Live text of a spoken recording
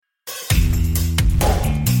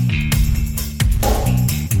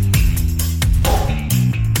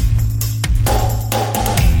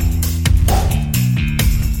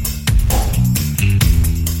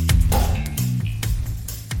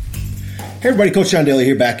Hey everybody, Coach John Daly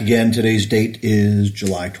here, back again. Today's date is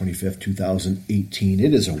July 25th, 2018.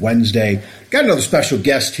 It is a Wednesday. Got another special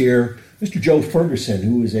guest here, Mr. Joe Ferguson,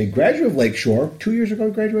 who is a graduate of Lakeshore. 2 years ago,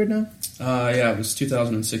 graduated now? Yeah, it was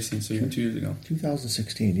 2016, so 2 years ago.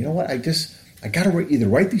 2016. You know what? I got to either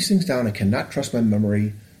write these things down. I cannot trust my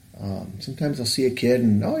memory. Sometimes I'll see a kid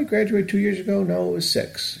and, he graduated 2 years ago? No, it was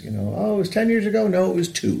 6. It was 10 years ago? No, it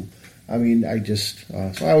was 2. I mean,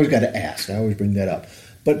 so I always got to ask. I always bring that up.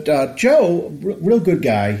 But Joe, real good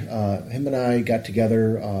guy. Him and I got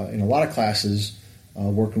together in a lot of classes,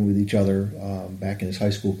 working with each other back in his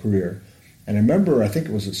high school career. And I remember, I think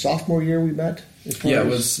it was a sophomore year we met. Yeah, it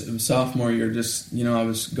was sophomore year. Just I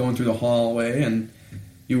was going through the hallway, and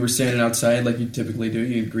you were standing outside like you typically do.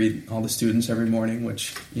 You greet all the students every morning,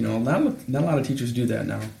 which not a lot of teachers do that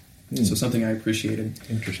now. So something I appreciated.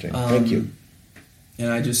 Interesting. Thank you.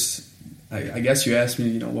 And I guess you asked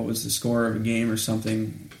me, what was the score of a game or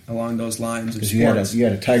something along those lines. Because you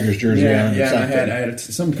had a Tigers jersey on. Yeah, I had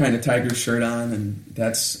some kind of Tigers shirt on, and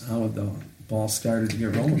that's how the ball started to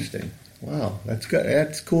get rolling. Interesting. Wow, that's good.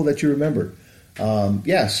 That's cool that you remember.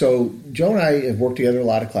 So Joe and I have worked together a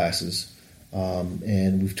lot of classes,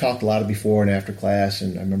 and we've talked a lot before and after class,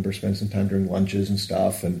 and I remember spending some time during lunches and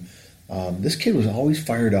stuff, and this kid was always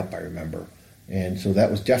fired up, I remember. And so that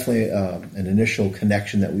was definitely an initial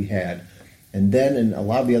connection that we had. And then in a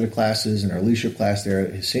lot of the other classes, in our leadership class there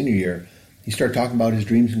his senior year, he started talking about his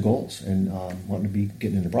dreams and goals and wanting to be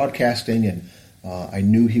getting into broadcasting. And I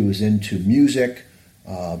knew he was into music,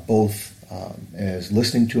 both as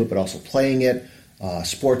listening to it but also playing it,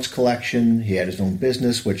 sports collection. He had his own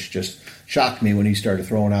business, which just shocked me when he started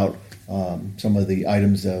throwing out some of the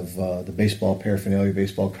items of the baseball paraphernalia,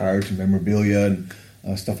 baseball cards and memorabilia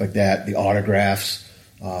and stuff like that, the autographs.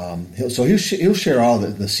 He'll share all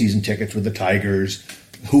the season tickets with the Tigers,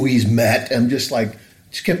 who he's met, and just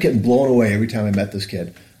kept getting blown away every time I met this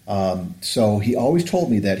kid. So he always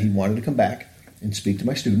told me that he wanted to come back and speak to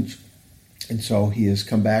my students, and so he has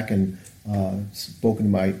come back and spoken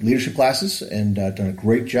to my leadership classes and done a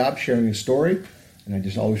great job sharing his story. And I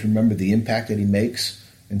just always remember the impact that he makes.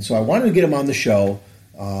 And so I wanted to get him on the show,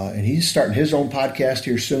 and he's starting his own podcast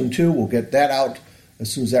here soon too. We'll get that out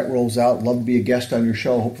as soon as that rolls out. Love to be a guest on your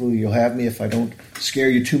show. Hopefully you'll have me if I don't scare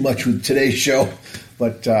you too much with today's show.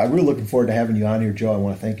 But I'm really looking forward to having you on here, Joe. I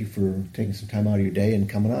want to thank you for taking some time out of your day and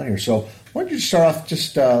coming on here. So why don't you start off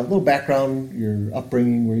just a little background, your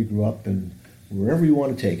upbringing, where you grew up, and wherever you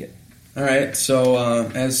want to take it. All right. So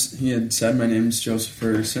as he had said, my name is Joseph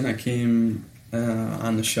Ferguson. I came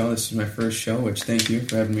on the show. This is my first show, which thank you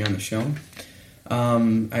for having me on the show.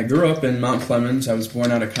 I grew up in Mount Clemens. I was born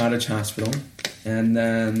out of Cottage Hospital. And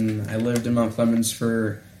then I lived in Mount Clemens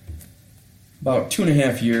for about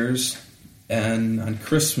 2.5 years. And on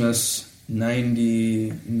Christmas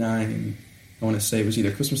 99, I want to say it was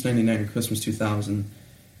either Christmas 99 or Christmas 2000,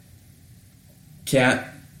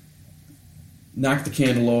 cat knocked the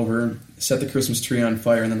candle over, set the Christmas tree on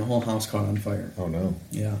fire, and then the whole house caught on fire. Oh, no.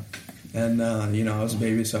 Yeah. And, I was a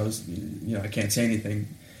baby, so I was, I can't say anything.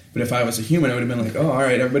 But if I was a human, I would have been like, all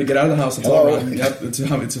right, everybody get out of the house. It's all right. Yep,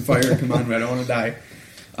 it's a fire. Come on, I don't want to die.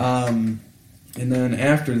 And then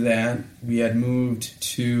after that, we had moved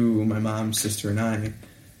to, my mom, sister, and I,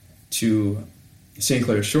 to St.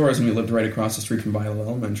 Clair Shores, and we lived right across the street from Viola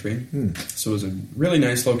Elementary. So it was a really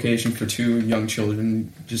nice location for two young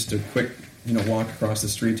children, just a quick, walk across the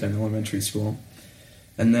street to an elementary school.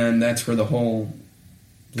 And then that's where the whole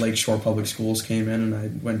Lakeshore Public Schools came in, and I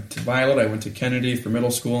went to Violet, I went to Kennedy for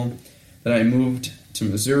middle school. Then I moved to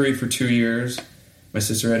Missouri for 2 years. My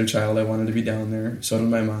sister had a child, I wanted to be down there. So did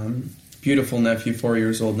my mom. Beautiful nephew, 4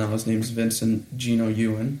 years old now. His name's Vincent Gino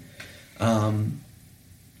Ewan. And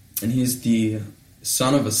he's the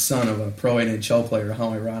son of a pro NHL player.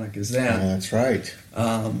 How ironic is that? That's right.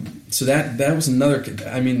 So that was another,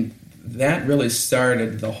 that really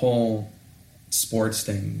started the whole sports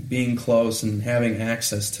thing, being close and having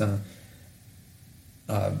access to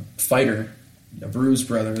fighter, Bruise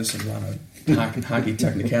Brothers, a lot of hockey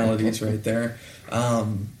technicalities right there.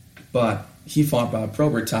 But he fought Bob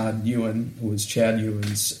Probert, Todd Ewan, who was Chad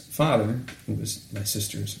Ewan's father, who was my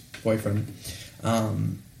sister's boyfriend.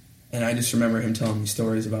 And I just remember him telling me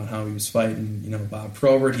stories about how he was fighting, Bob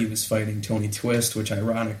Probert. He was fighting Tony Twist, which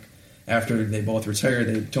ironic. After they both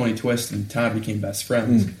retired, Tony Twist and Todd became best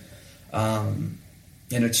friends. And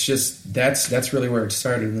it's just, that's really where it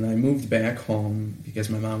started. And then I moved back home because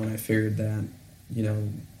my mom and I figured that,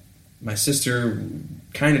 my sister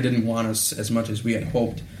kind of didn't want us as much as we had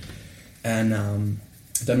hoped. And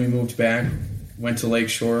then we moved back went to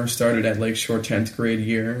Lakeshore, started at Lakeshore 10th grade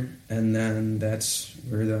year, and then that's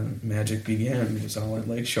where the magic began. It was all at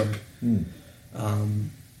Lakeshore.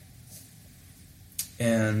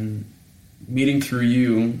 And meeting through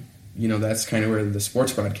you, that's kind of where the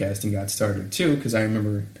sports broadcasting got started too, because I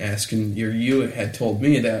remember asking, you had told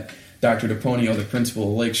me that Dr. DePonio, the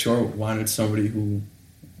principal of Lakeshore, wanted somebody who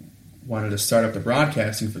wanted to start up the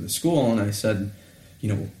broadcasting for the school, and I said,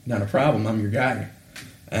 not a problem, I'm your guy.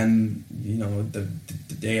 And, the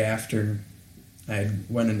day after, I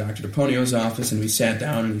went in Dr. DePonio's office and we sat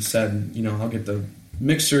down and he said, I'll get the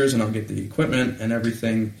mixers and I'll get the equipment and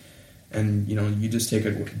everything, and, you just take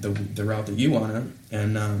it the route that you want to,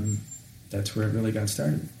 and that's where it really got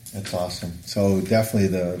started. That's awesome. So definitely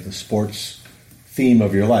the sports theme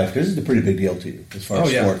of your life, because it's a pretty big deal to you as far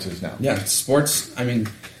as sports is now. Yeah, sports,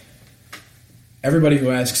 everybody who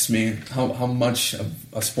asks me how much of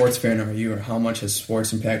a sports fan are you, or how much has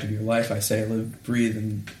sports impacted your life, I say I live, breathe,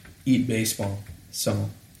 and eat baseball. So,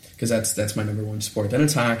 because that's my number one sport. Then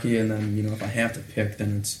it's hockey, and then if I have to pick,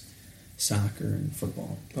 then it's soccer and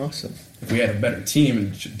football. Awesome. If we had a better team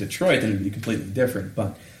in Detroit, then it'd be completely different.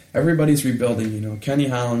 But everybody's rebuilding. Kenny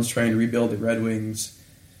Holland's trying to rebuild the Red Wings.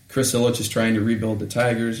 Chris Ilitch is trying to rebuild the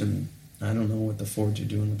Tigers, and I don't know what the Fords are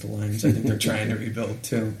doing with the Lions. I think they're trying to rebuild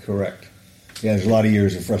too. Correct. Yeah, there's a lot of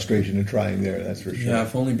years of frustration and trying there, that's for sure. Yeah,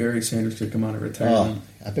 if only Barry Sanders could come out of retirement.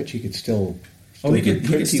 I bet you could still he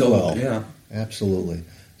could still, well. Yeah. Absolutely.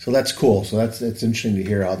 So that's cool. So that's interesting to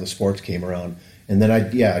hear how the sports came around. And then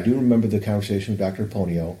I do remember the conversation with Dr.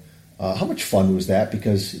 Ponio. How much fun was that?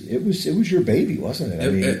 Because it was your baby, wasn't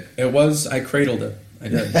it? It was. I cradled it. I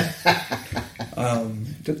did.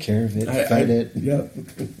 Took care of it, fed it. Yeah.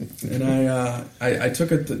 And I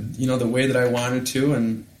took it the way that I wanted to,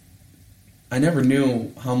 and I never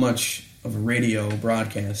knew how much of a radio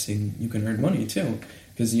broadcasting you can earn money too,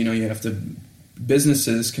 because you have to.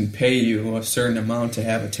 Businesses can pay you a certain amount to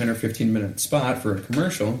have a 10 or 15 minute spot for a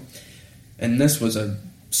commercial, and this was a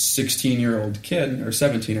 16-year-old kid, or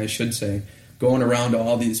 17 I should say, going around to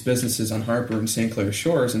all these businesses on Harper and St. Clair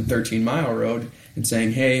Shores and 13 Mile Road and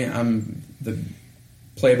saying, hey, I'm the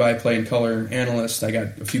play-by-play and color analyst. I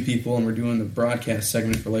got a few people and we're doing the broadcast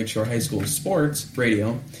segment for Lakeshore High School sports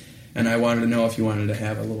radio, and I wanted to know if you wanted to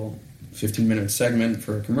have a little 15-minute segment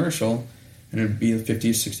for a commercial, and it would be $50,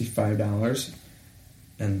 $65.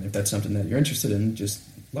 And if that's something that you're interested in, just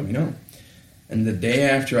let me know. And the day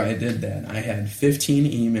after I did that, I had 15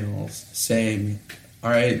 emails saying,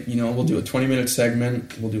 all right, we'll do a 20-minute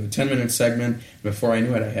segment, we'll do a 10-minute segment. Before I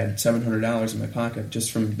knew it, I had $700 in my pocket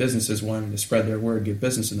just from businesses wanting to spread their word, get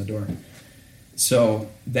business in the door. So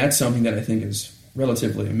that's something that I think is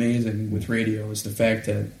relatively amazing with radio, is the fact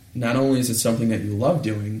that not only is it something that you love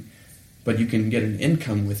doing, but you can get an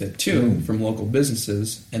income with it too from local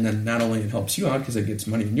businesses, and then not only it helps you out because it gets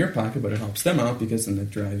money in your pocket, but it helps them out because then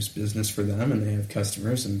it drives business for them, and they have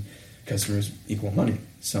customers, and customers equal money.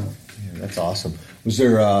 So that's awesome. Was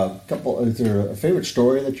there is there a favorite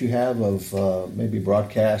story that you have of maybe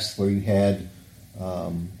broadcasts where you had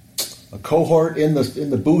a cohort in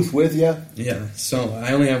the booth with you? Yeah. So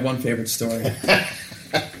I only have one favorite story.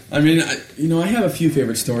 I have a few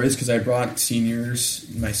favorite stories because I brought seniors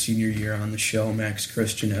my senior year on the show, Max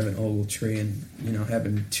Christian, Evan Ogletree, and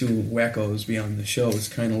having two wackos be on the show is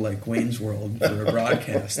kind of like Wayne's World for a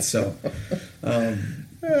broadcast. So,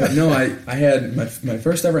 but no, I had my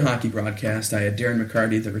first ever hockey broadcast. I had Darren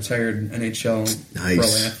McCarty, the retired NHL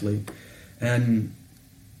pro athlete, and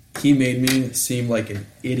he made me seem like an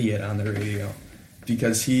idiot on the radio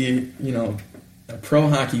because he, a pro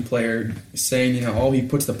hockey player saying, he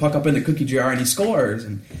puts the puck up in the cookie jar and he scores,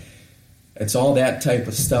 and it's all that type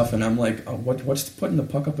of stuff. And I'm like, what's putting the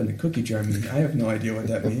puck up in the cookie jar mean? I have no idea what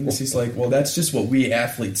that means. He's like, well, that's just what we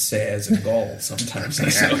athletes say as a goal sometimes. I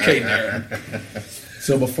said, okay, Darren.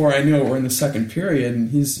 So before I knew it, we're in the second period, and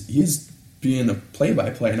he's being the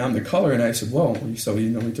play-by-play, and I'm the color. And I said, whoa. So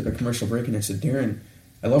we took a commercial break, and I said, Darren,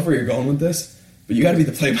 I love where you're going with this, but you got to be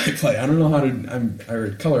the play-by-play. I don't know how to.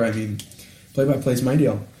 Or color. I mean. Play-by-play is my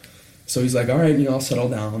deal. So he's like, all right, I'll settle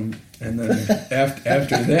down. And then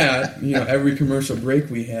after that, every commercial break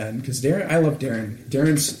we had, because I love Darren.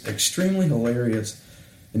 Darren's extremely hilarious.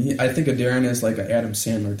 And I think of Darren as like an Adam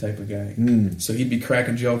Sandler type of guy. So he'd be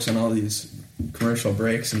cracking jokes on all these commercial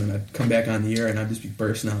breaks, and then I'd come back on the air and I'd just be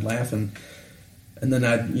bursting out laughing. And then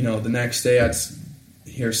the next day I'd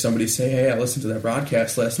hear somebody say, hey, I listened to that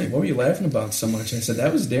broadcast last night. What were you laughing about so much? I said,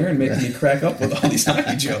 that was Darren making me crack up with all these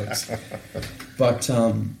hockey jokes. But,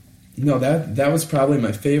 that was probably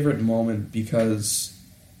my favorite moment because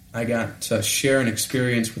I got to share an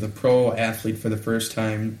experience with a pro athlete for the first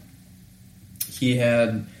time. He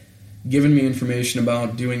had given me information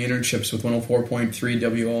about doing internships with 104.3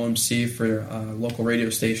 WOMC for a local radio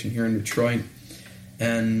station here in Detroit.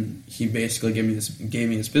 And he basically gave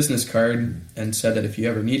me his business card and said that if you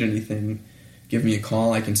ever need anything, give me a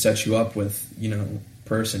call. I can set you up with,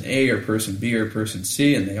 person A or person B or person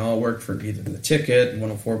C, and they all work for either the ticket,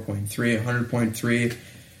 104.3, 100.3,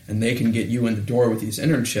 and they can get you in the door with these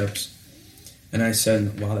internships. And I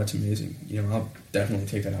said, wow, that's amazing. I'll definitely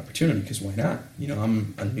take that opportunity, because why not?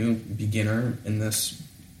 I'm a new beginner in this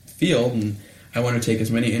field, and I want to take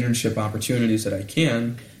as many internship opportunities that I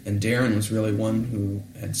can. And Darren was really one who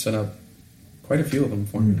had set up quite a few of them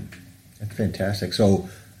for me. That's fantastic. So,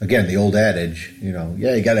 again, the old adage, you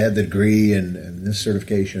got to have the degree and this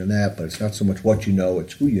certification and that, but it's not so much what you know,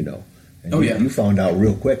 it's who you know. And you found out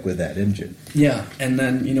real quick with that, didn't you? Yeah, and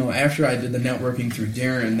then, after I did the networking through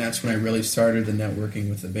Darren, that's when I really started the networking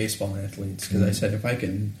with the baseball athletes, because I said, if I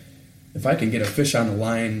can get a fish on the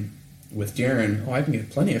line with Darren, I can get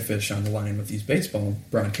plenty of fish on the line with these baseball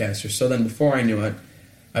broadcasters. So then before I knew it,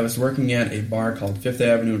 I was working at a bar called Fifth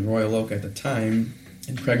Avenue in Royal Oak at the time,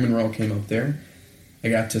 and Craig Monroe came up there. I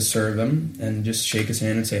got to serve him and just shake his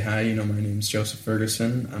hand and say, hi, my name's Joseph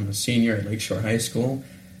Ferguson. I'm a senior at Lakeshore High School.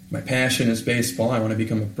 My passion is baseball. I want to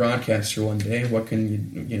become a broadcaster one day. What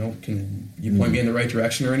can you point me in the right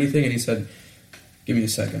direction or anything? And he said, give me a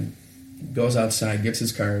second. Goes outside, gets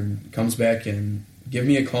his card, comes back in. Give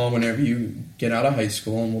me a call whenever you get out of high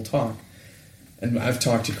school and we'll talk. And I've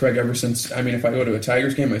talked to Craig ever since. I mean, if I go to a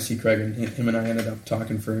Tigers game, I see Craig, and him and I ended up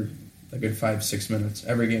talking for a good 5-6 minutes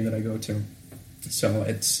every game that I go to. So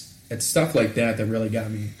it's stuff like that really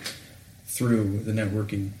got me through the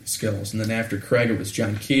networking skills. And then after Craig, it was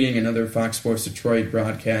John Keating, another Fox Sports Detroit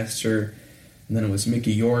broadcaster. And then it was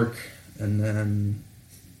Mickey York, and then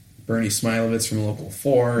Bernie Smilovitz from Local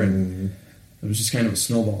 4. And it was just kind of a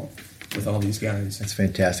snowball with all these guys. That's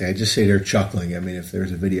fantastic. I just sit there chuckling. I mean, if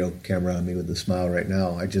there's a video camera on me with a smile right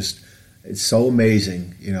now, it's so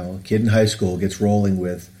amazing. A kid in high school gets rolling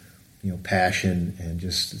with, passion and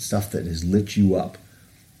just stuff that has lit you up.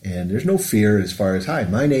 And there's no fear as far as, hi,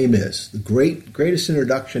 my name is, the greatest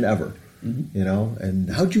introduction ever, and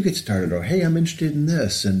how'd you get started? Or, hey, I'm interested in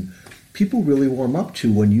this. And people really warm up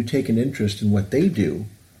to when you take an interest in what they do,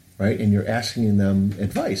 right? And you're asking them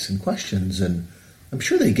advice and questions. And I'm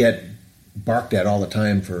sure they get barked at all the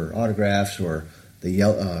time for autographs, or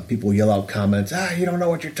people yell out comments, you don't know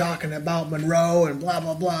what you're talking about, Monroe, and blah,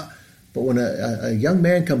 blah, blah. But when a young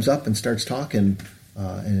man comes up and starts talking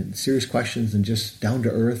and serious questions and just down to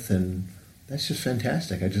earth, and that's just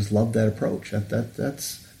fantastic. I just love that approach.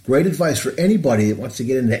 That's great advice for anybody that wants to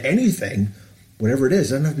get into anything, whatever it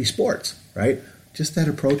is. It doesn't have to be sports, right? Just that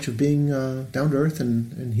approach of being down to earth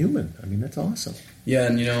and human. I mean, that's awesome. Yeah,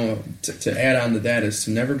 and to add on to that is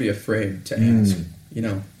to never be afraid to ask.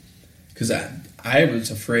 Because I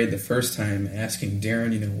was afraid the first time asking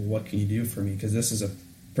Darren, what can you do for me? Because this is a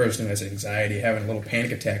person who has anxiety, having a little panic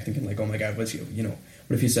attack, thinking like, oh my God, what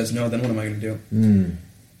if he says no? Then what am I going to do?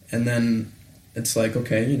 And then it's like,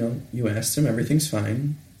 okay, you asked him, everything's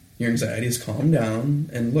fine, your anxiety has calmed down,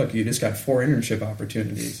 and look, you just got 4 internship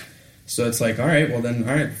opportunities. So it's like, all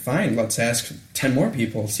right, fine, let's ask 10 more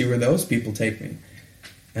people, see where those people take me.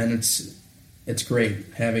 And it's great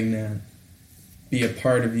having that be a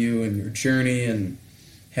part of you and your journey, and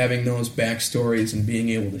having those backstories and being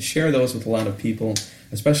able to share those with a lot of people,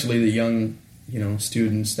 especially the young,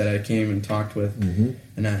 students that I came and talked with.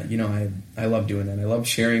 And I love doing that. I love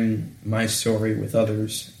sharing my story with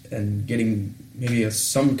others and getting maybe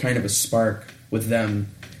some kind of a spark with them,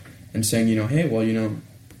 and saying, hey, well,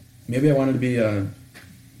 maybe I wanted to be a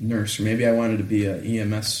nurse, or maybe I wanted to be an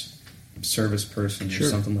EMS service person, or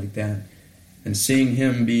something like that. And seeing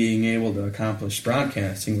him being able to accomplish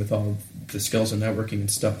broadcasting with all the skills and networking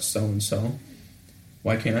and stuff, so,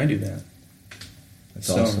 why can't I do that? That's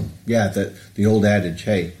awesome. Yeah, the old adage,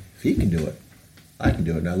 hey, if he can do it, I can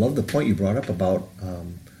do it. And I love the point you brought up about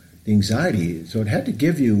the anxiety. So it had to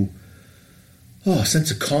give you a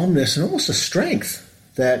sense of calmness and almost a strength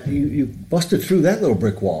that you busted through that little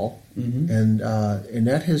brick wall. And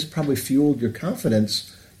that has probably fueled your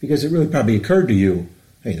confidence, because it really probably occurred to you,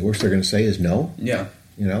 hey, the worst they're going to say is no. Yeah.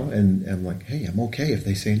 And I'm like, hey, I'm okay if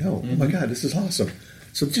they say no. Oh my God, this is awesome.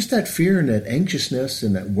 So just that fear and that anxiousness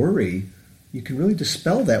and that worry, you can really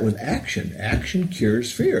dispel that with action. Action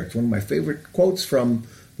cures fear. It's one of my favorite quotes from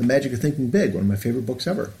The Magic of Thinking Big, one of my favorite books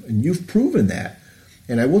ever. And you've proven that.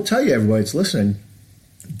 And I will tell you, everybody that's listening,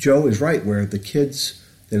 Joe is right, where the kids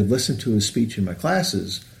that have listened to his speech in my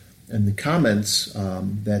classes and the comments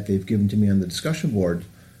that they've given to me on the discussion board,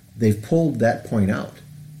 they've pulled that point out.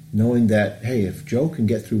 knowing that, hey, if Joe can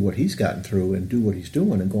get through what he's gotten through and do what he's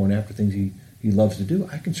doing and going after things he loves to do,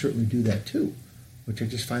 I can certainly do that too. Which I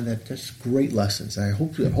just find that that's great lessons. I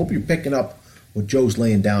hope you're picking up what Joe's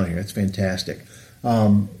laying down here. That's fantastic.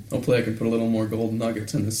 Hopefully I can put a little more gold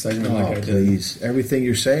nuggets in this segment like I did. Please. Everything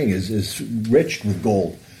you're saying is rich with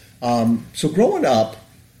gold. So growing up,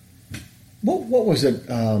 what was it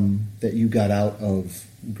that you got out of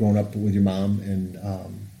growing up with your mom and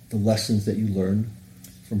the lessons that you learned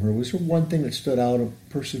from her? Was there one thing that stood out of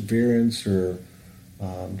perseverance or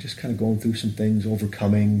just kind of going through some things,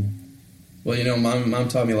 overcoming? Well, Mom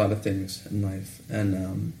taught me a lot of things in life.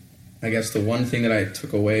 And I guess the one thing that I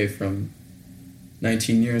took away from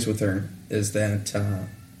 19 years with her is that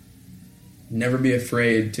never be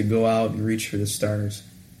afraid to go out and reach for the stars.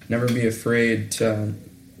 Never be afraid to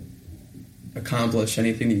accomplish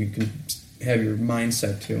anything that you can have your mind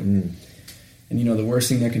set to. And, the worst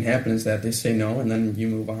thing that can happen is that they say no, and then you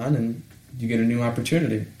move on and you get a new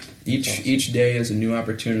opportunity. Each day is a new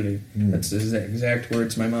opportunity. That's the exact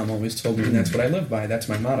words my mom always told me, and that's what I live by. That's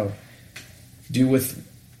my motto. Do with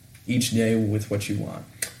each day with what you want.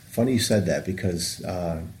 Funny you said that because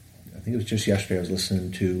I think it was just yesterday I was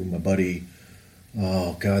listening to my buddy,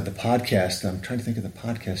 the podcast. I'm trying to think of the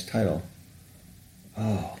podcast title.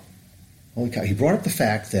 Oh, holy cow. He brought up the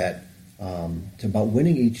fact that it's about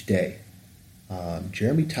winning each day.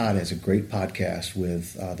 Jeremy Todd has a great podcast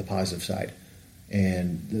with The Positive Side.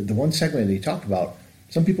 And the one segment that he talked about,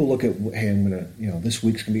 some people look at, hey, I'm going to, this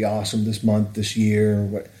week's going to be awesome, this month, this year.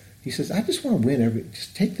 What he says, I just want to win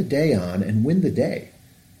just take the day on and win the day.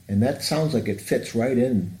 And that sounds like it fits right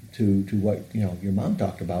in to what, your mom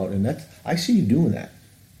talked about. And I see you doing that.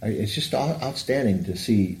 It's just outstanding to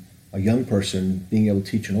see a young person being able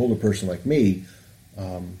to teach an older person like me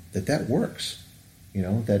that works.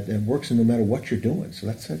 That it works no matter what you're doing. So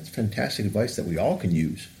that's fantastic advice that we all can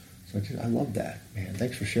use. So I love that, man.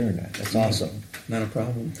 Thanks for sharing that. That's awesome. Not a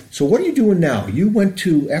problem. So what are you doing now? You went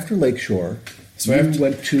to, after Lakeshore,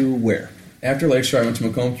 went to where? After Lakeshore, I went to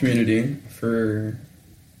Macomb Community for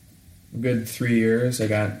a good 3 years. I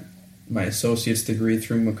got my associate's degree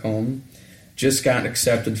through Macomb. Just got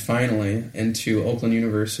accepted finally into Oakland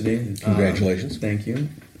University. Congratulations. Thank you.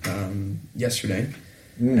 Yesterday.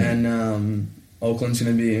 And Oakland's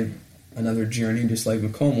going to be another journey just like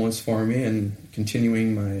Macomb was for me, and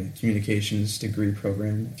continuing my communications degree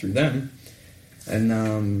program through them. And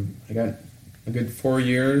I got a good 4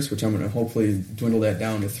 years, which I'm going to hopefully dwindle that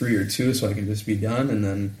down to 3 or 2 so I can just be done and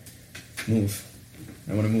then move.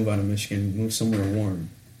 I want to move out of Michigan, move somewhere warm.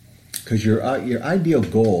 Because your ideal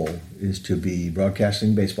goal is to be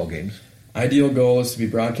broadcasting baseball games. Ideal goal is to be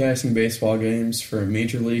broadcasting baseball games for a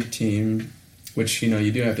major league team, which,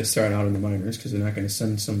 you do have to start out in the minors because they're not going to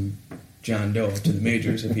send some John Doe to the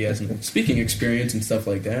majors if he hasn't speaking experience and stuff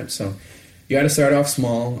like that. So you got to start off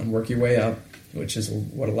small and work your way up, which is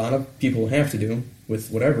what a lot of people have to do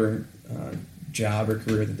with whatever job or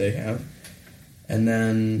career that they have. And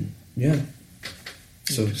then,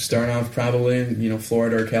 so start off probably,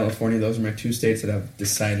 Florida or California. Those are my 2 states that I've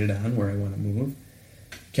decided on where I want to move.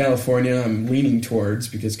 California, I'm leaning towards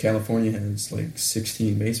because California has like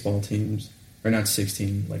 16 baseball teams. Or not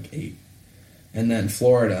 16, like 8. And then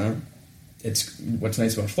Florida, what's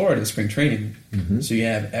nice about Florida is spring training. So you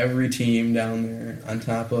have every team down there on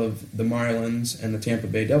top of the Marlins and the Tampa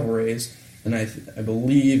Bay Devil Rays. And I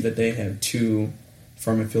believe that they have 2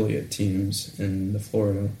 farm affiliate teams in the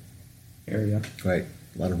Florida area. Right.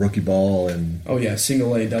 A lot of rookie ball and... Oh, yeah.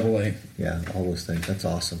 Single A, double A. Yeah, all those things. That's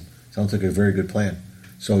awesome. Sounds like a very good plan.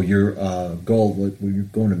 So your goal, you're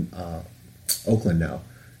going to Oakland now.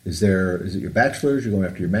 Is it your bachelor's? You're going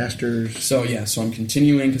after your master's? So I'm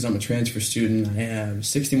continuing because I'm a transfer student. I have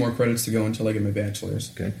 60 more credits to go until I get my bachelor's.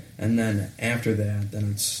 Okay. And then after that,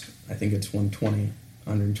 I think it's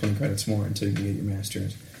 120 credits more until you can get your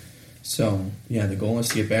master's. So, the goal is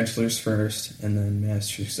to get bachelor's first, and then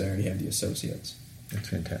master's, I already have the associates. That's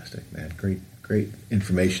fantastic, man. Great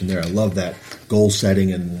information there. I love that goal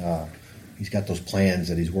setting, and he's got those plans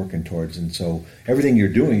that he's working towards. And so everything you're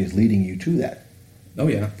doing is leading you to that. Oh,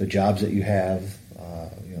 yeah. The jobs that you have,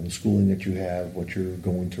 the schooling that you have, what you're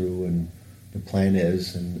going through, and the plan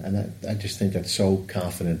is. And I just think that's so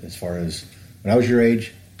confident as far as when I was your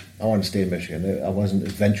age, I wanted to stay in Michigan. I wasn't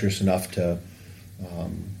adventurous enough to,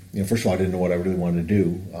 first of all, I didn't know what I really wanted to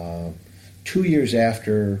do. 2 years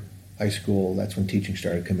after high school, that's when teaching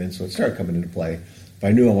started to come in, so it started coming into play. But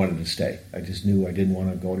I knew I wanted to stay. I just knew I didn't want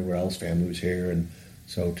to go anywhere else. Family was here, and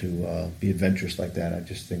so to be adventurous like that, I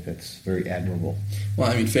just think that's very admirable.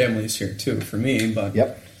 Well, family is here too for me, but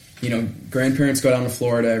grandparents go down to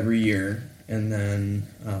Florida every year, and then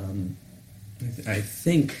I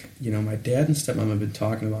think, my dad and stepmom have been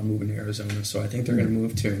talking about moving to Arizona, so I think they're going to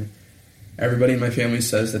move too. Everybody in my family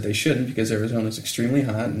says that they shouldn't because Arizona is extremely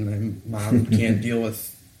hot, and my mom can't deal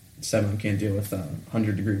with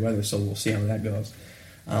 100-degree weather, so we'll see how that goes.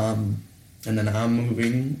 And then I'm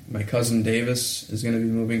moving. My cousin Davis is going to be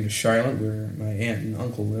moving to Charlotte, where my aunt and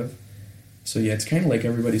uncle live. So yeah, it's kind of like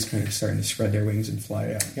everybody's kind of starting to spread their wings and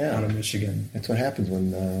fly out of Michigan. That's what happens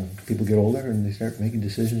when people get older and they start making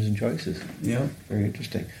decisions and choices. Yeah. Very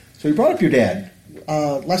interesting. So you brought up your dad.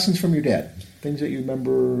 Lessons from your dad. Things that you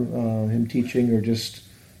remember him teaching, or just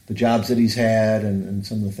the jobs that he's had, and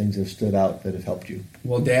some of the things that have stood out that have helped you.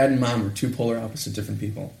 Well, Dad and Mom are two polar opposite different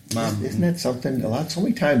people. Mom, isn't that something? So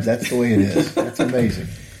many times that's the way it is. That's amazing.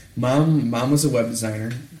 Mom was a web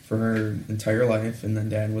designer for her entire life, and then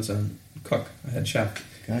Dad was a cook, a head chef.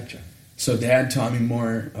 Gotcha. So Dad taught me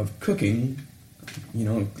more of cooking,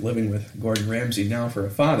 living with Gordon Ramsay now for a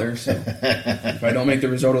father. So if I don't make the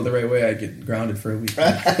risotto the right way, I get grounded for a week.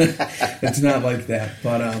 It's not like that.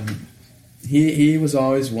 But he was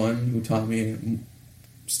always one who taught me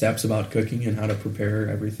steps about cooking and how to prepare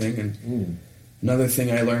everything. And another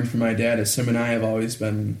thing I learned from my dad is him and I have always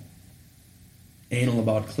been anal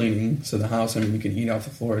about cleaning. So the house, you can eat off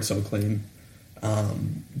the floor, it's so clean.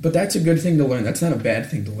 But that's a good thing to learn. That's not a bad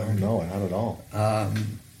thing to learn. No, not at all.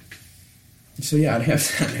 So yeah, I'd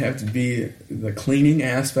have to be the cleaning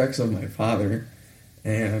aspects of my father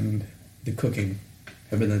and the cooking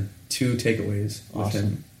have been the two takeaways with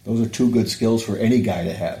him. Those are two good skills for any guy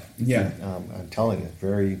to have. Yeah. I'm telling you,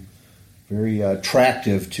 very, very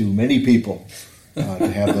attractive to many people to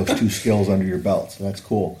have those two skills under your belt. So that's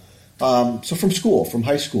cool. So from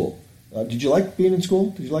high school, did you like being in school?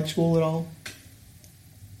 Did you like school at all?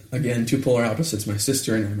 Again, two polar opposites. My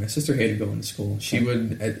sister and I. My sister hated going to school. She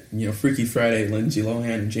would, at Freaky Friday, Lindsay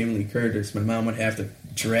Lohan and Jamie Lee Curtis, my mom would have to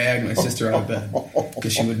drag my sister out of bed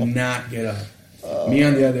because she would not get up. Me,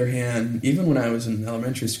 on the other hand, even when I was in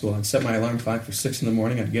elementary school, I'd set my alarm clock for 6 in the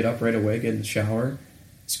morning. I'd get up right away, get in the shower.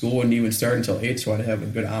 School wouldn't even start until 8, so I'd have a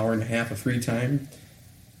good hour and a half of free time.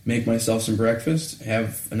 Make myself some breakfast,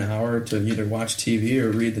 have an hour to either watch TV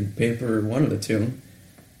or read the paper, or one of the two,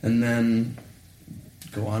 and then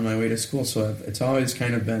go on my way to school. So it's always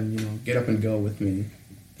kind of been, get up and go with me.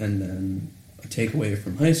 And then a takeaway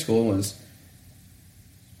from high school was,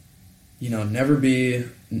 never be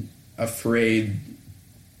afraid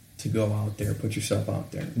to go out there, put yourself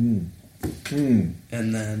out there. And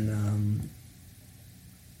then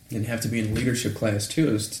and have to be in leadership class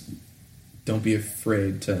too, is don't be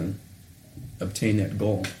afraid to obtain that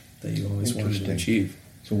goal that you always wanted to achieve.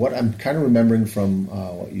 So what I'm kind of remembering from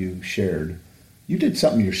what you shared, you did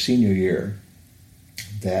something your senior year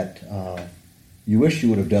that you wish you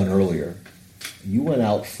would have done earlier. You went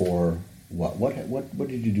out for what? What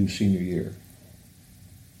did you do senior year?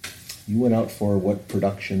 You went out for what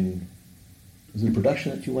production? Was it a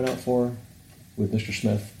production that you went out for with Mr.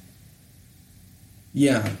 Smith?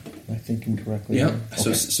 Yeah. Am I thinking correctly? Yeah.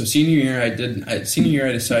 Okay. So senior year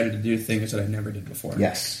I decided to do things that I never did before.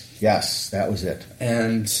 Yes, that was it.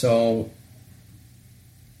 And so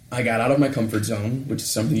I got out of my comfort zone, which is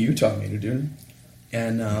something you taught me to do.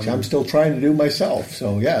 And which I'm still trying to do myself,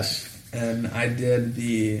 so yes. And I did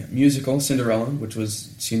the musical Cinderella, which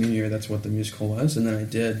was senior year, that's what the musical was. And then I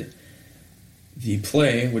did the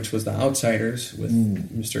play, which was The Outsiders with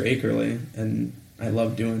Mr. Akerley, and I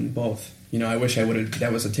loved doing both. I wish I would have,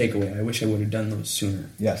 that was a takeaway, I wish I would have done those sooner.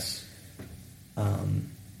 Yes. And,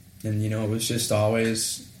 it was just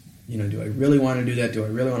always, do I really want to do that? Do I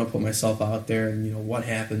really want to put myself out there? And, what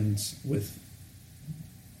happens with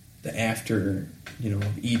the after,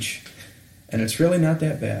 of each. And it's really not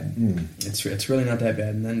that bad. It's really not that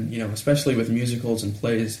bad. And then, especially with musicals and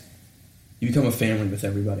plays, you become a family with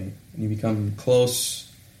everybody. And you become close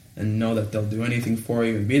and know that they'll do anything for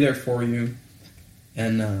you and be there for you.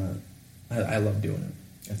 And I love doing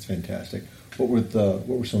it. That's fantastic. What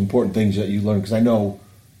were some important things that you learned? Because I know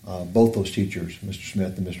both those teachers, Mr.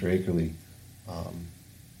 Smith and Mr. Akerley,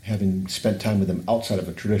 having spent time with them outside of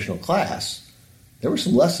a traditional class, there were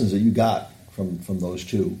some lessons that you got from those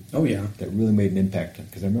two. Oh, yeah. That really made an impact.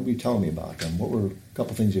 Because I remember you telling me about them. What were a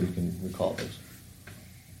couple things that you can recall those?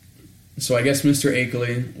 So I guess Mr.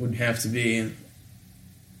 Akerley would have to be,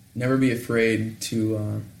 never be afraid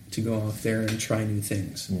to go out there and try new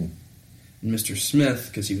things. And Mr. Smith,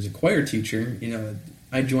 because he was a choir teacher,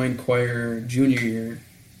 I joined choir junior year,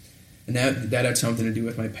 and that had something to do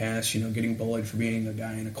with my past, getting bullied for being a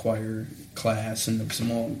guy in a choir class, and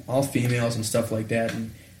some all females and stuff like that.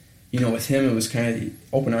 And, with him, it was kind of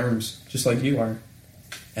open arms, just like you are.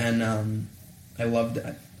 And I loved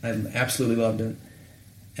it. I absolutely loved it.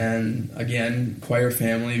 And again, choir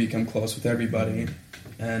family, become close with everybody.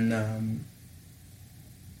 And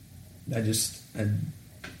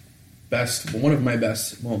one of my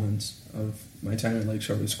best moments of my time at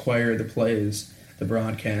Lakeshore was choir, the plays, the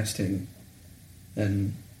broadcasting,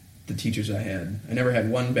 and the teachers I had. I never had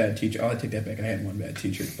one bad teacher. Oh, I take that back. I had one bad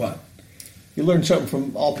teacher, but you learn something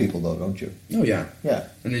from all people, though, don't you? Oh yeah, yeah.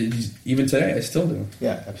 And even today, I still do.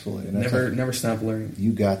 Yeah, absolutely. And never stop learning.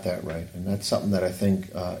 You got that right, and that's something that I think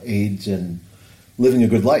aids in living a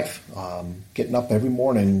good life. Getting up every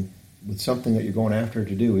morning with something that you're going after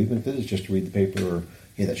to do, even if it is just to read the paper, or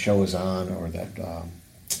hey, that show is on, or that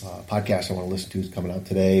podcast I want to listen to is coming out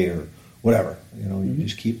today, or whatever. You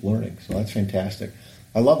just keep learning. So that's fantastic.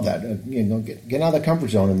 I love that. Get out of the comfort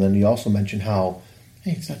zone, and then you also mentioned how,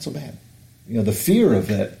 hey, it's not so bad. The fear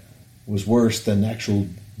of it was worse than actual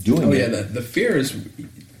doing it. Oh, yeah, the fear is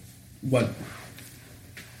what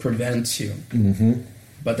prevents you. Mm-hmm.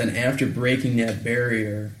 But then after breaking that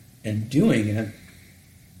barrier and doing it,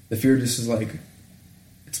 the fear just is like,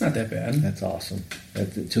 it's not that bad. That's awesome.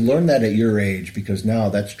 To learn that at your age, because now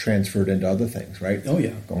that's transferred into other things, right? Oh,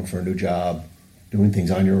 yeah. Going for a new job, doing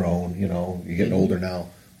things on your own, you're getting older now.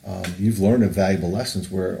 You've learned valuable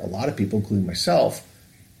lessons where a lot of people, including myself,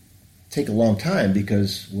 take a long time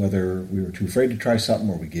because whether we were too afraid to try something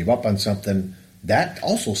or we gave up on something, that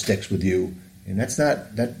also sticks with you. And that's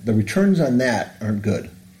not, the returns on that aren't good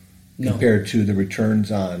compared to the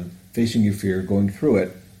returns on facing your fear, going through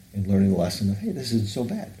it, and learning the lesson of, hey, this isn't so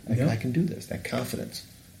bad. I can do this. That confidence.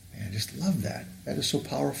 Man, I just love that. That is so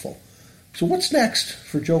powerful. So what's next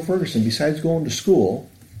for Joe Ferguson besides going to school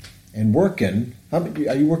and working? Are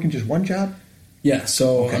you working just one job? Yeah,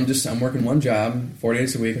 so okay. I'm working one job 4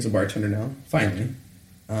 days a week as a bartender now, finally,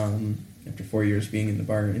 after 4 years being in the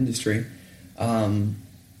bar industry.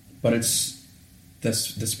 But it's the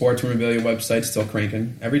sports memorabilia website's still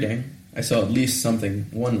cranking every day. I sell at least something,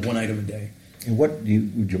 one item a day. And would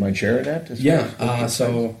you mind sharing that? Yeah,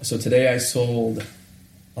 so today I sold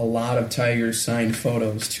a lot of Tigers signed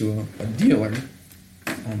photos to a dealer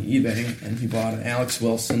on eBay, and he bought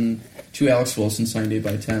two Alex Wilson signed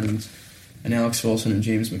 8x10s, an Alex Wilson and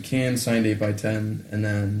James McCann signed 8x10, and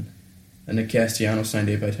then a Nick Castellanos signed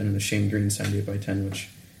 8x10 and a Shane Green signed 8x10, which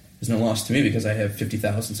is no loss to me because I have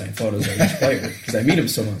 50,000 signed photos of each player because I meet them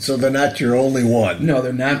so much. So they're not your only one. No,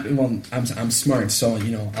 they're not. Well, I'm smart, so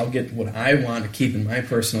I'll get what I want to keep in my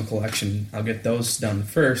personal collection. I'll get those done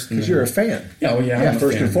first. Because you're a fan. Yeah, I'm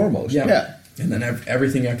first and foremost. Yeah. And then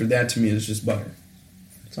everything after that to me is just butter.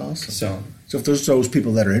 That's awesome. So if there's those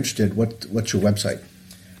people that are interested, what's your website?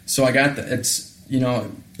 So I got and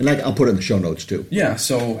I'll put it in the show notes too. Yeah,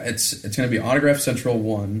 so it's going to be Autograph Central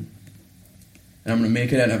 1, and I'm going to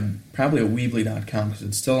make it at probably a Weebly.com because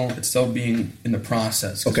it's still being in the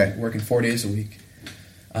process. Okay, I'm working 4 days a week,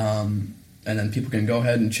 and then people can go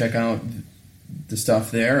ahead and check out the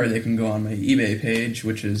stuff there, or they can go on my eBay page,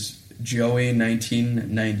 which is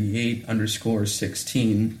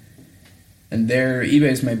Joey1998_16, and there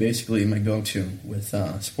eBay is basically my go-to with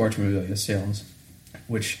sports memorabilia sales,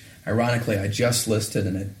 which ironically I just listed,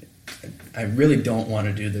 and I really don't want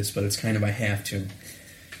to do this, but it's kind of I have to.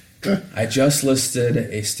 I just listed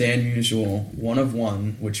a Stan Musial 1 of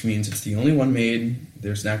 1, which means it's the only one made.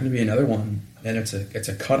 There's not going to be another one, and it's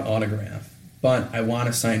a cut autograph. But I want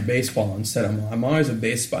a signed baseball instead. I'm always a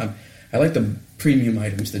baseball. I like the premium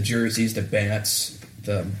items, the jerseys, the bats,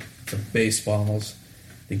 the baseballs,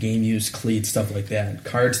 the game used cleats, stuff like that.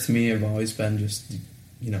 Cards to me have always been just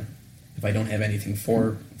if I don't have anything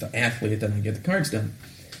for the athlete, then I get the cards done.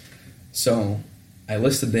 So I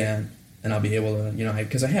listed that, and I'll be able to,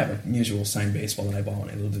 because I have a Musial signed baseball that I bought when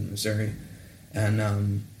I lived in Missouri.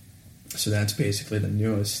 And so that's basically the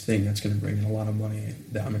newest thing that's going to bring in a lot of money.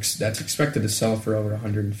 That's expected to sell for over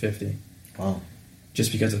 $150. Wow.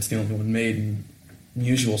 Just because it's the only one made. And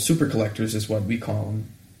Musial super collectors is what we call them.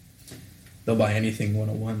 They'll buy anything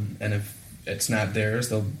 101, and if it's not theirs,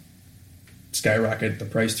 they'll skyrocket the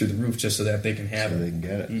price through the roof just so that they can have it. So they can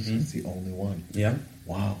get it. Mm-hmm. It's the only one. Yeah.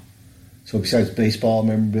 Wow. So besides baseball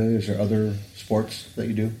memorabilia, is there other sports that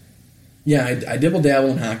you do? Yeah, I dibble-dabble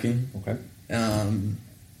in hockey. Okay.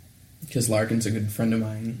 Because Larkin's a good friend of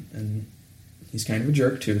mine, and he's kind of a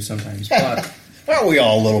jerk too sometimes. But aren't we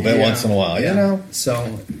all a little bit once in a while,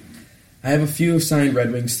 So I have a few signed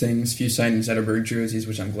Red Wings things, a few signed Zetterberg jerseys,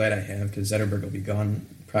 which I'm glad I have because Zetterberg will be gone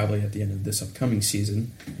probably at the end of this upcoming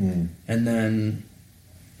season. Mm. And then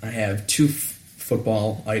I have two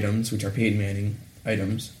football items, which are Peyton Manning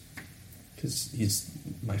items, because he's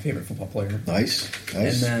my favorite football player. Nice.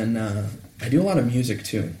 And then I do a lot of music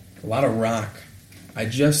too, a lot of rock. I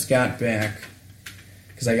just got back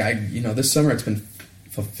because I this summer it's been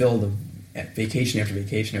fulfilled at vacation after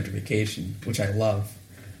vacation after vacation, which I love.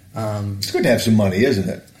 It's good to have some money, isn't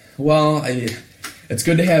it? Well, it's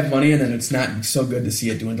good to have money, and then it's not so good to see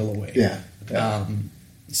it dwindle away. Yeah.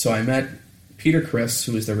 So I met Peter Criss,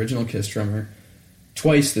 who was the original Kiss drummer,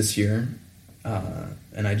 twice this year.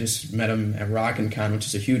 And I just met him at Rockin' Con, which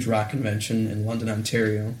is a huge rock convention in London,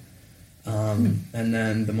 Ontario. And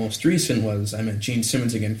then the most recent was I met Gene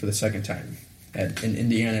Simmons again for the second time in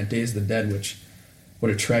Indiana at Days of the Dead, which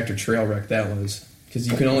what a tractor trail wreck that was. Because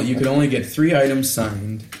you could only get 3 items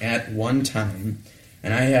signed at one time,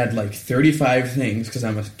 and I had like 35 things because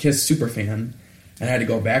I'm a Kiss super fan, and I had to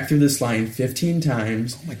go back through this line 15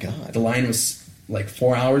 times. Oh my God! The line was like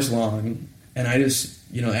 4 hours long, and I just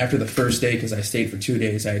after the first day, because I stayed for 2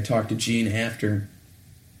 days, I had talked to Gene after,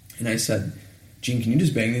 and I said, Gene, can you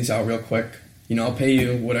just bang these out real quick? I'll pay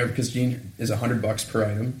you whatever, because Gene is $100 per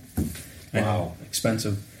item. Wow,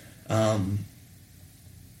 expensive.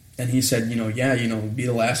 And he said, be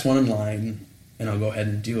the last one in line, and I'll go ahead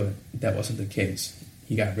and do it. That wasn't the case.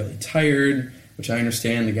 He got really tired, which I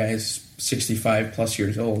understand. The guy's 65 plus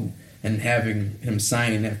years old, and having him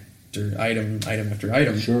sign after item after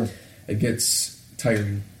item, sure, it gets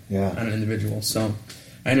tiring on an individual. So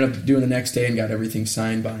I ended up doing the next day and got everything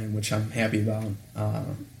signed by him, which I'm happy about.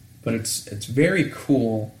 But it's very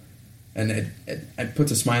cool. And it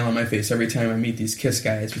puts a smile on my face every time I meet these Kiss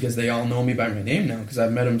guys, because they all know me by my name now because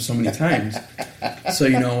I've met them so many times.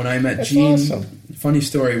 So, when I met Gene, awesome. Funny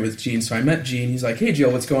story with Gene. So I met Gene. He's like, hey, Joe,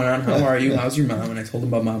 what's going on? How are you? How's your mom? And I told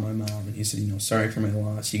him about my mom. And he said, sorry for my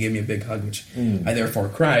loss. He gave me a big hug, which I therefore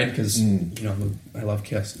cried because, I love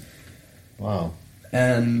Kiss. Wow.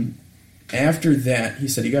 And after that, he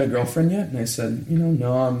said, you got a girlfriend yet? And I said,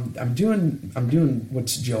 no, I'm doing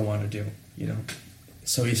what's Joe want to do,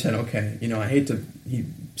 So he said, okay, he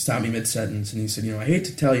stopped me mid-sentence, and he said, I hate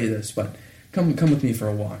to tell you this, but come with me for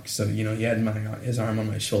a walk. So, he had his arm on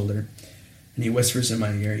my shoulder, and he whispers in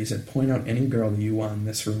my ear, he said, point out any girl that you want in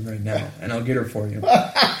this room right now, and I'll get her for you.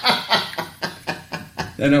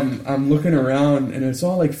 And I'm looking around, and it's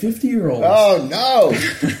all like 50-year-olds. Oh, no!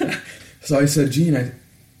 So I said, Gene,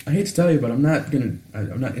 I hate to tell you, but I'm not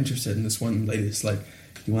interested in this one lady. It's like,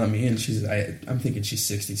 you want me in? I'm thinking she's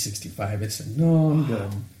 60, 65. I said, no, I'm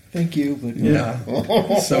good. Thank you. But yeah.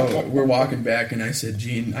 So we're walking back, and I said,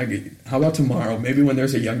 Gene, how about tomorrow? Maybe when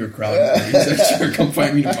there's a younger crowd. He said, sure, come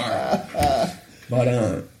find me tomorrow. But,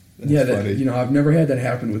 I've never had that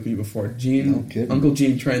happen with me before. Gene, no Uncle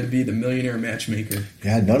Gene trying to be the millionaire matchmaker.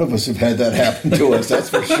 Yeah, none of us have had that happen to us,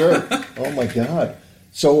 that's for sure. Oh, my God.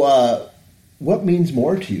 So what means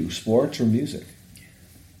more to you, sports or music?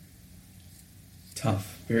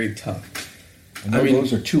 Tough, very tough. I mean,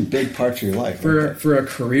 those are two big parts of your life. For a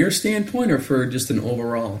career standpoint, or for just an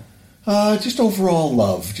overall? Just overall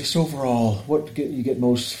love. Just overall, what you get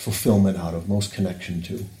most fulfillment out of, most connection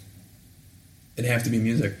to? It'd have to be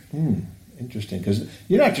music. Interesting, because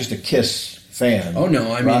you're not just a Kiss fan. Oh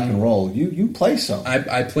no, rock and roll. You play some.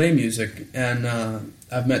 I play music, and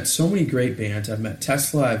I've met so many great bands. I've met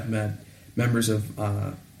Tesla. I've met members of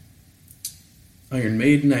Iron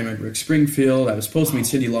Maiden. I met Rick Springfield. I was supposed to meet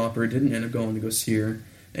Cyndi Lauper. Didn't end up going to go see her.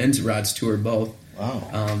 And Rod Stewart both.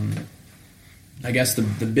 Wow. I guess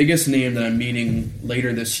the biggest name that I'm meeting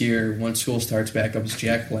later this year, once school starts back up, is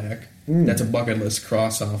Jack Black. That's a bucket list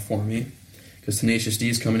cross off for me, because Tenacious D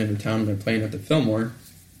is coming into town and they're playing at the Fillmore.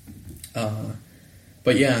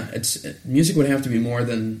 But yeah, music would have to be more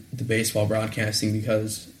than the baseball broadcasting,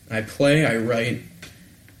 because I play, I write,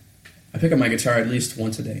 I pick up my guitar at least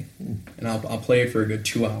once a day, and I'll play it for a good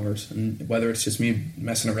 2 hours. And whether it's just me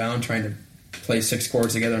messing around trying to play 6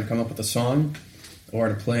 chords together and come up with a song, or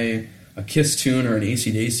to play a Kiss tune or an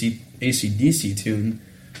AC/DC tune,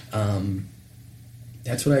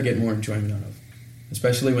 that's what I get more enjoyment out of.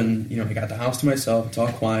 Especially when I got the house to myself, it's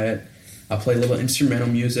all quiet. I'll play a little instrumental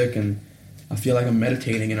music, and I feel like I'm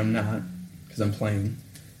meditating, and I'm not, because I'm playing.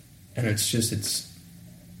 And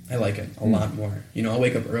I like it a lot more. I'll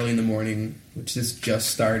wake up early in the morning, which is just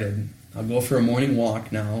started. I'll go for a morning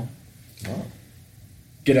walk now. Wow.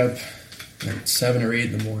 Get up at 7 or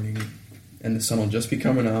 8 in the morning, and the sun will just be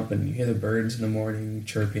coming up, and you hear the birds in the morning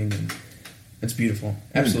chirping, and it's beautiful,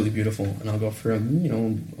 absolutely beautiful. And I'll go for a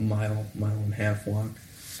mile and a half walk,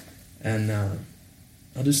 and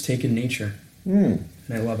I'll just take in nature, and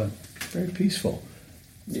I love it. Very peaceful.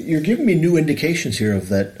 You're giving me new indications here of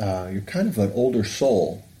that you're kind of an older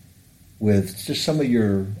soul, with just some of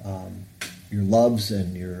your loves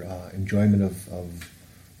and your enjoyment of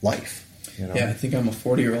life. Yeah, I think I'm a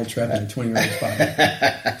 40-year-old trapped in a 20-year-old's body.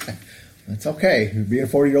 That's okay. Being a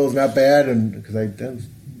 40-year-old is not bad, and because that was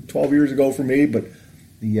 12 years ago for me, but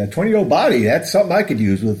The 20-year-old body, that's something I could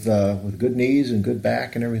use with good knees and good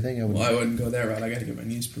back and everything. I wouldn't go that route. I got to get my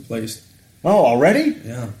knees replaced. Oh, already?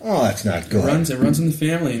 Yeah. Oh, that's not good. It runs in the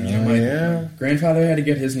family. Yeah. My grandfather had to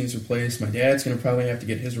get his knees replaced. My dad's going to probably have to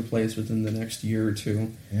get his replaced within the next year or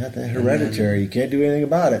two. Yeah, that hereditary. You can't do anything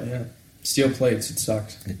about it. Yeah. Steel plates, it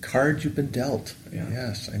sucks. The cards you've been dealt. Yeah.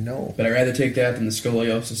 Yes, I know. But I'd rather take that than the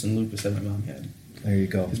scoliosis and lupus that my mom had. There you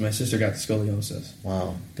go. Because my sister got the scoliosis.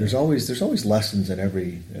 Wow. There's always lessons in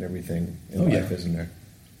everything in life, isn't there?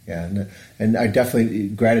 Yeah, and I definitely,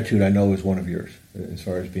 gratitude I know is one of yours, as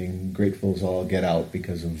far as being grateful as all get out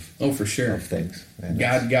because of for sure of things. And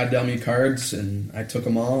God dealt me cards, and I took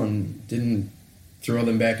them all and didn't throw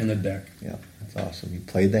them back in the deck. Yeah, that's awesome. You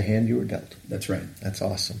played the hand you were dealt. That's right. That's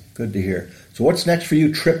awesome. Good to hear. So what's next for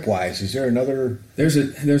you trip-wise? Is there another...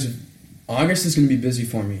 August is going to be busy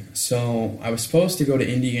for me. So I was supposed to go to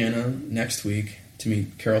Indiana next week to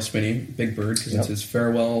meet Carol Spinney, Big Bird, because it's his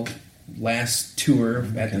farewell last tour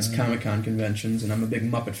at these Comic-Con conventions, and I'm a big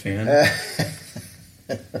Muppet fan.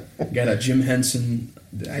 Got a Jim Henson...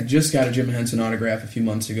 I just got a Jim Henson autograph a few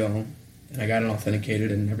months ago, and I got it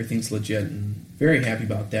authenticated, and everything's legit, and very happy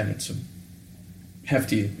about that. It's a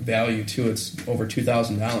hefty value, too. It's over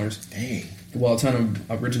 $2,000. Dang. Well, it's on an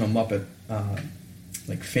original Muppet...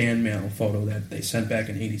 like fan mail photo that they sent back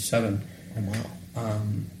in '87. Oh wow!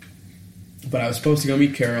 But I was supposed to go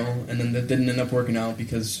meet Carol, and then that didn't end up working out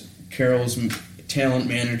because Carol's talent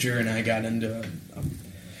manager and I got into a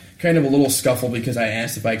kind of a little scuffle because I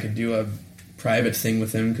asked if I could do a private thing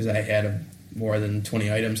with him because I had more than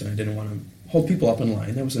 20 items and I didn't want to hold people up in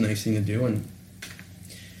line. That was a nice thing to do, and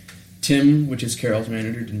Tim, which is Carol's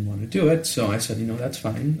manager, didn't want to do it, so I said, that's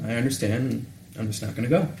fine. I understand, and I'm just not going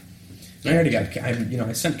to go. I already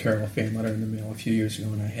I sent Carol a fan letter in the mail a few years ago,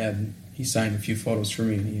 and he signed a few photos for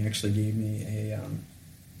me, and he actually gave me a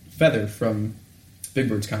feather from Big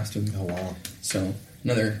Bird's costume. Oh, wow. So,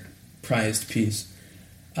 another prized piece.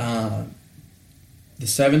 The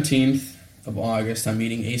 17th of August, I'm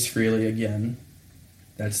meeting Ace Frehley again.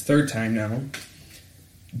 That's third time now.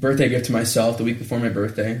 Birthday gift to myself the week before my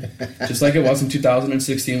birthday. Just like it was in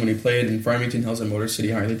 2016 when he played in Farmington Hills at Motor City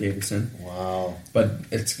Harley Davidson. Wow. But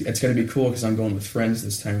it's going to be cool because I'm going with friends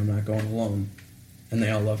this time. I'm not going alone. And they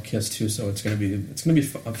all love Kiss too, so it's going to be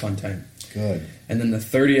a fun time. Good. And then the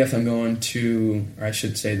 30th I'm going to, or I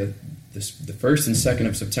should say the 1st and 2nd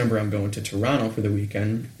of September I'm going to Toronto for the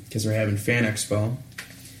weekend because they're having Fan Expo.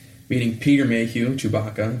 Meeting Peter Mayhew,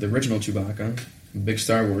 Chewbacca, the original Chewbacca. I'm a big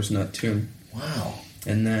Star Wars nut too. Wow.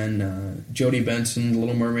 And then Jodie Benson, the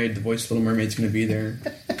Little Mermaid, the voice of Little Mermaid's going to be there.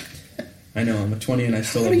 I know, I'm a 20 and I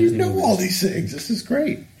still love Disney movies. All these things? This is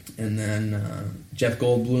great. And then Jeff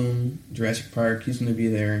Goldblum, Jurassic Park, he's going to be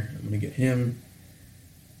there. I'm going to get him.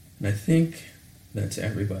 And I think that's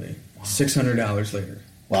everybody. Wow. $600 later.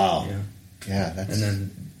 Wow. Yeah. Yeah, that's... And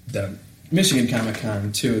then the Michigan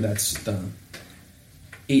Comic-Con, too, that's the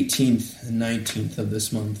 18th and 19th of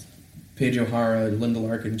this month. Paige O'Hara, Linda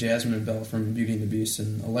Larkin, Jasmine and Belle from Beauty and the Beast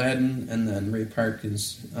and Aladdin, and then Ray Park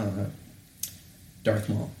is Darth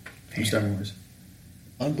Maul from Star Wars.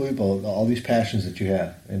 Unbelievable, all these passions that you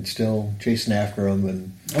have, and still chasing after them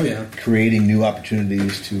and creating new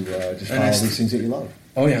opportunities to just follow these things that you love.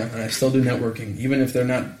 Oh yeah, and I still do networking, even if they're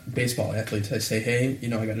not baseball athletes. I say, hey,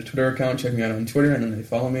 I got a Twitter account, check me out on Twitter, and then they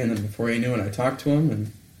follow me, and then before you knew it, I talk to them,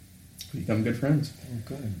 and we become good friends. Oh,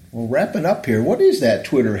 good. Well, wrapping up here, what is that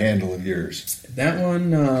Twitter handle of yours? That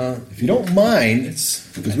one, if you don't mind,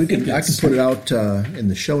 because I can put it out in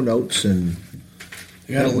the show notes, and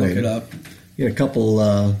you got to look it up. Get a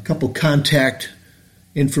couple contact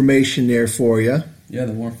information there for you. Yeah,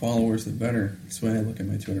 the more followers, the better. That's the way I look at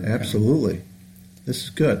my Twitter account. Absolutely. This is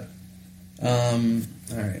good. All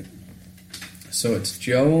right. So it's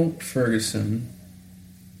Joe Ferguson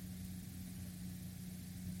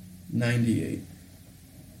 98.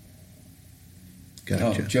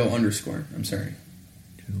 Gotcha. Oh, Joe underscore. I'm sorry.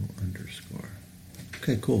 Joe underscore.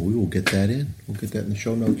 Okay, cool. We will get that in. We'll get that in the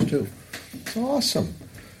show notes too. Awesome.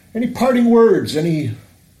 Any parting words? Any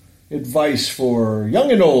advice for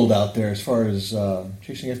young and old out there as far as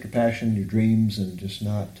chasing after passion, your dreams, and just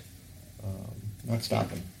not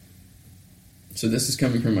stopping? So this is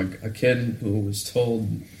coming from a kid who was told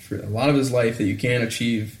for a lot of his life that you can't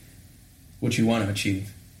achieve what you want to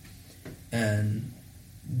achieve. And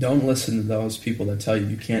don't listen to those people that tell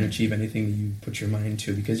you can't achieve anything that you put your mind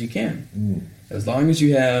to, because you can. Mm. As long as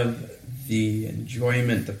you have the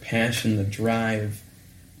enjoyment, the passion, the drive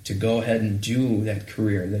to go ahead and do that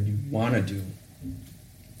career that you want to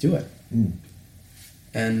do it. Mm.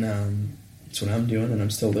 And that's what I'm doing, and I'm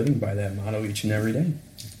still living by that motto each and every day.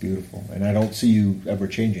 It's beautiful. And I don't see you ever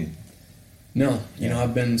changing. No,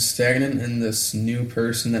 I've been stagnant in this new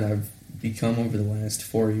person that I've become over the last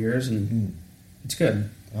 4 years, and it's good.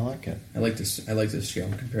 I like it. I like this Joe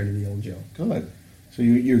compared to the old Joe. Good. So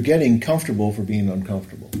you're getting comfortable for being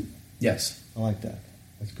uncomfortable. Yes. I like that.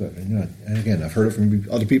 That's good. And again, I've heard it from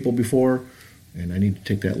other people before, and I need to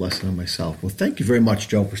take that lesson on myself. Well, thank you very much,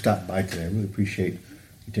 Joe, for stopping by today. I really appreciate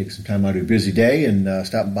you taking some time out of your busy day and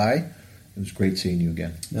stopping by. It was great seeing you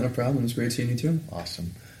again. Not a problem. It was great seeing you, too.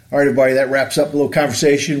 Awesome. All right, everybody, that wraps up a little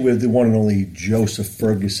conversation with the one and only Joseph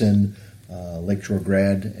Ferguson, Lakeshore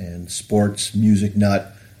grad and sports, music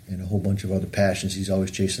nut, and a whole bunch of other passions he's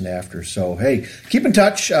always chasing after. So, hey, keep in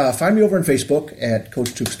touch. Find me over on Facebook at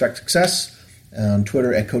Coach to Expect Success, on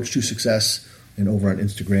Twitter at Coach to Success, and over on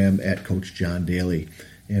Instagram at Coach John Daly.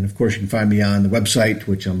 And, of course, you can find me on the website,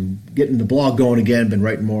 which I'm getting the blog going again, been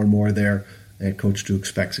writing more and more there at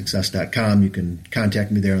coachtoexpectsuccess.com. You can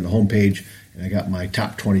contact me there on the homepage. And I got my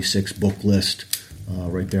top 26 book list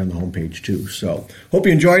right there on the homepage, too. So, hope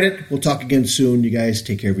you enjoyed it. We'll talk again soon. You guys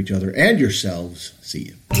take care of each other and yourselves.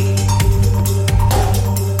 See you.